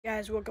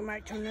Guys, welcome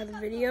back to another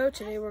video.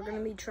 Today we're going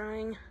to be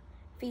trying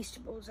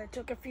feastables. I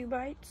took a few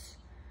bites,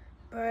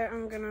 but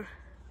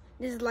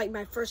this is like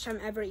my first time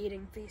ever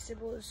eating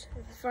feastables.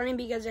 It's funny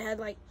because it had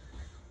like,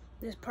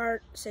 this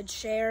part said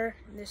share,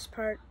 and this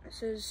part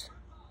says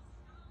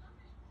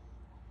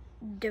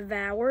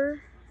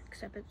devour,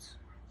 except it's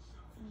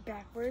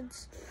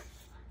backwards.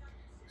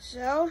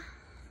 So,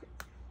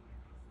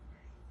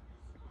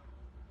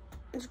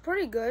 it's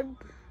pretty good.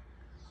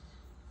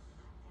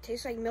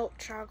 Tastes like milk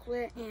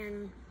chocolate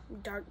and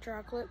dark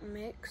chocolate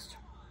mixed.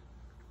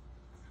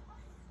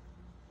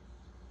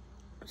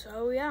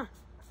 So yeah.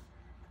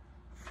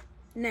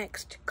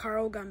 Next,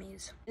 Carl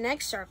gummies.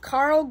 Next are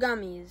Carl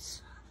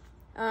gummies.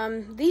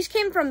 These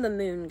came from the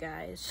moon,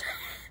 guys.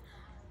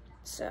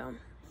 So.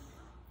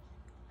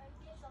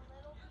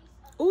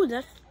 Ooh,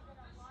 that's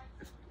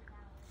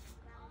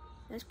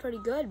pretty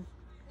good.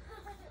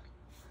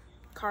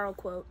 Carl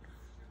quote.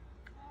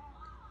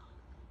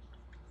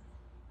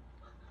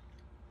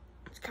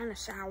 It's kind of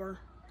sour.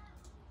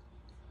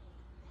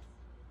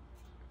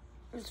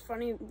 It's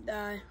funny,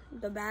 the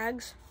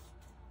bags.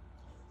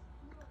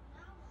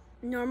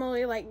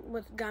 Normally, like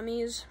with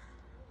gummies,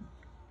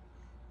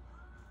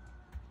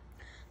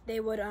 they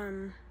would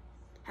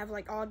have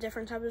like all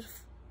different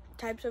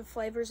types of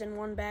flavors in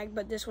one bag,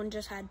 but this one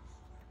just had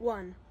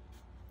one,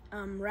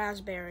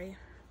 raspberry.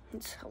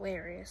 It's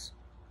hilarious.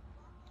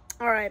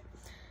 All right,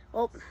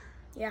 well,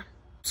 yeah.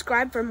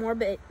 Subscribe for more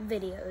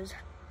videos.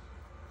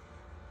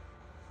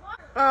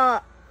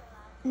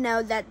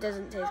 No, that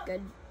doesn't taste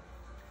good.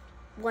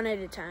 One at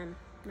a time,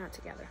 not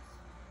together.